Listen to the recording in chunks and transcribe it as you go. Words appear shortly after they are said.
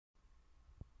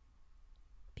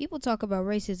People talk about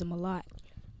racism a lot,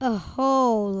 A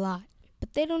whole lot.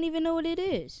 but they don't even know what it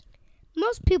is.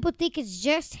 Most people think it's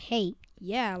just hate,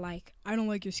 Yeah, like, I don't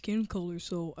like your skin color,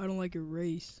 so I don't like your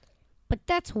race. but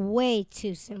that's way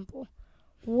too simple.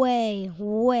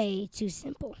 Way too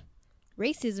simple.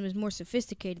 Racism is more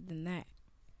sophisticated than that.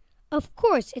 Of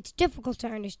course, it's difficult to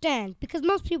understand because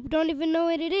most people don't even know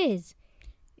what it is.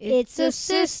 It's a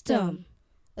system.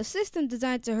 A system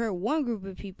designed to hurt one group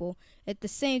of people at the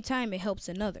same time it helps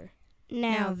another.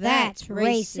 Now that's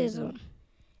racism.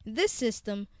 In this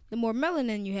system, the more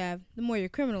melanin you have, the more you're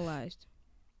criminalized.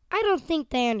 I don't think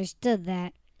they understood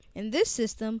that. In this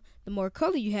system, the more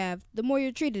color you have, the more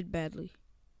you're treated badly.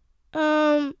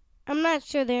 I'm not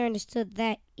sure they understood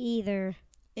that either.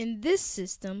 In this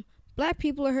system, black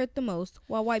people are hurt the most,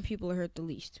 while white people are hurt the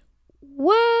least.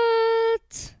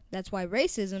 What? That's why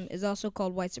racism is also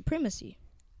called white supremacy.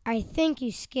 I think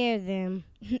you scared them.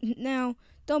 Now,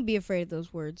 don't be afraid of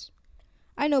those words.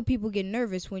 I know people get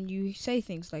nervous when you say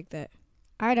things like that.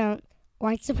 I don't.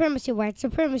 White supremacy, white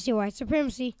supremacy, white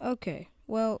supremacy. Okay,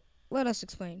 well, let us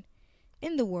explain.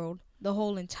 In the world, the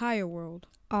whole entire world,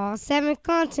 All 7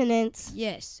 continents.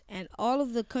 yes, and all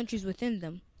of the countries within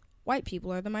them, white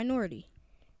people are the minority.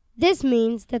 This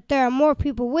means that there are more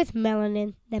people with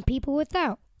melanin than people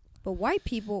without. But white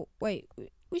people, wait,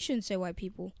 we shouldn't say white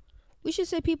people. We should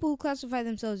say people who classify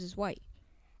themselves as white.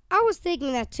 I was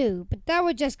thinking that too, but that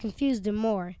would just confuse them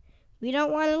more. We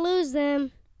don't want to lose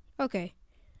them. Okay,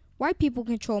 white people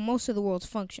control most of the world's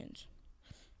functions.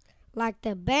 Like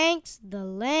the banks, the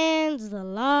lands, the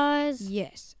laws.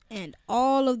 Yes, and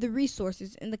all of the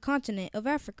resources in the continent of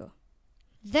Africa.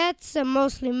 That's a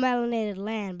mostly melanated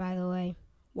land, by the way.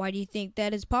 Why do you think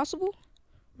that is possible?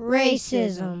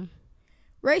 Racism.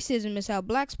 Racism is how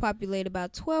blacks populate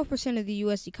about 12% of the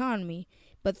U.S. economy,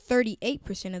 but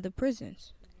 38% of the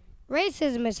prisons.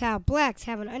 Racism is how blacks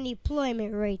have an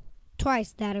unemployment rate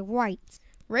twice that of whites.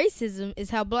 Racism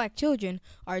is how black children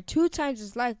are 2 times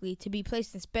as likely to be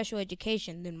placed in special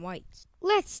education than whites.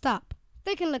 Let's stop.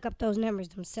 They can look up those numbers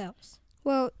themselves.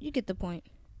 Well, you get the point.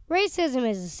 Racism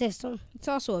is a system, It's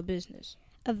also a business.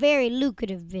 a very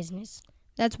lucrative business.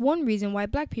 That's one reason why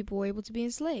black people were able to be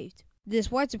enslaved.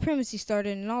 This white supremacy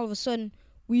started, and all of a sudden,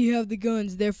 we have the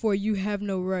guns, therefore you have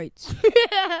no rights.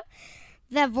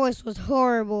 That voice was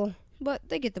horrible. But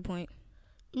they get the point.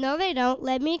 No, they don't.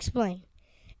 Let me explain.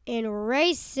 In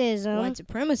racism, White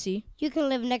supremacy? you can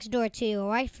live next door to your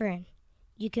white friend.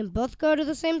 You can both go to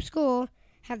the same school,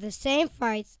 have the same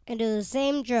fights, and do the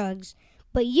same drugs,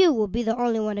 but you will be the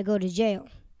only one to go to jail.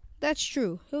 That's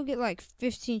true. He'll get like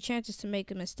 15 chances to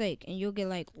make a mistake, and you'll get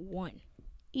like 1.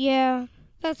 Yeah,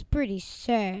 that's pretty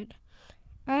sad.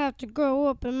 I have to grow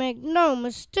up and make no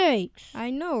mistakes.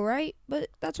 I know, right? But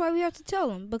that's why we have to tell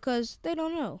them, because they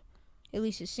don't know. At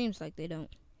least it seems like they don't.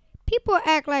 People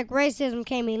act like racism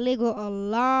came illegal a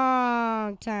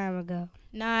long time ago.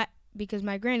 Not because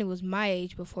my granny was my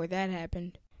age before that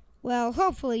happened. Well,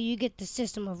 hopefully you get the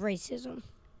system of racism.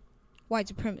 White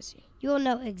supremacy. You'll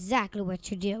know exactly what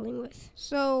you're dealing with.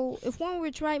 So, if one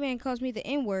rich white man calls me the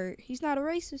N-word, he's not a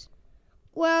racist?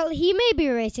 Well, he may be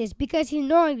racist because he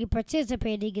knowingly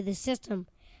participated in the system,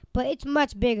 but it's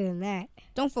much bigger than that.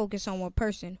 Don't focus on one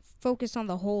person. Focus on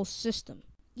the whole system.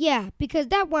 Yeah, because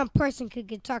that one person could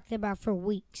get talked about for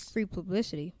weeks, Free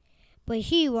publicity. but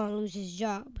he won't lose his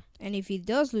job. And if he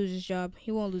does lose his job,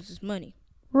 he won't lose his money.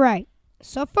 Right.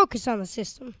 So focus on the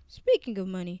system. Speaking of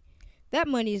money, that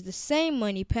money is the same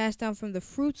money passed down from the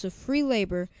fruits of free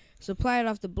labor, supplied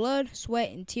off the blood,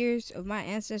 sweat, and tears of my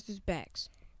ancestors' backs.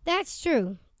 That's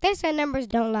true. They say numbers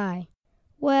don't lie.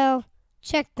 Well,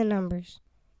 check the numbers.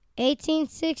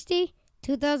 1860,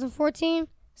 2014,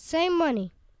 same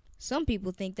money. Some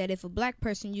people think that if a black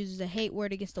person uses a hate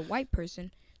word against a white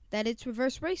person, that it's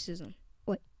reverse racism.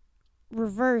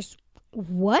 Reverse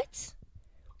what?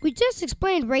 We just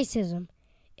explained racism.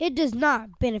 It does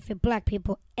not benefit black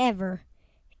people ever.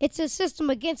 It's a system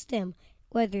against them,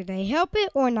 whether they help it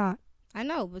or not. I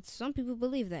know, but some people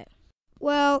believe that.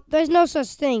 Well, there's no such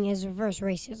thing as reverse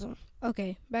racism.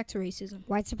 Okay, back to racism.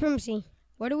 White supremacy.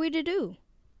 What are we to do?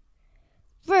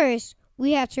 First,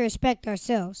 we have to respect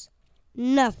ourselves.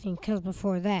 Nothing comes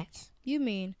before that. You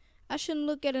mean I shouldn't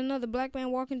look at another black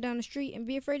man walking down the street and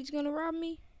be afraid he's going to rob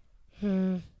me?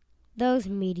 Those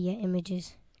media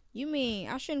images. You mean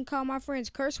I shouldn't call my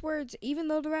friends curse words even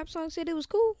though the rap song said it was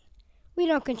cool? We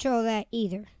don't control that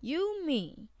either. You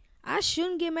mean I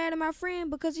shouldn't get mad at my friend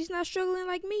because he's not struggling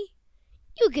like me?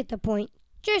 You get the point.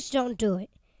 Just don't do it.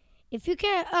 If you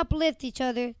can't uplift each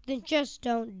other, then just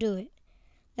don't do it.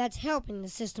 That's helping the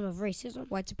system of racism.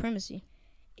 White supremacy.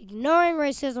 Ignoring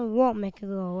racism won't make it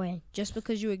go away. Just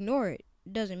because you ignore it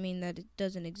doesn't mean that it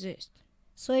doesn't exist.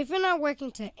 So if you're not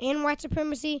working to end white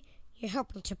supremacy, you're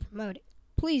helping to promote it.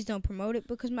 Please don't promote it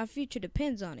because my future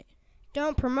depends on it.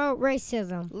 Don't promote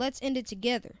racism. Let's end it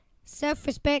together.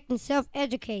 Self-respect and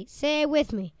self-educate. Say it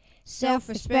with me.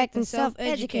 Self-respect and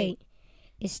self-educate.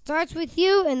 It starts with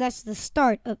you, and that's the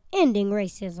start of ending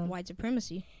racism. White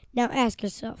supremacy. Now ask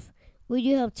yourself, will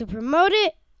you help to promote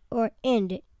it or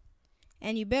end it?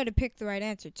 And you better pick the right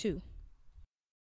answer, too.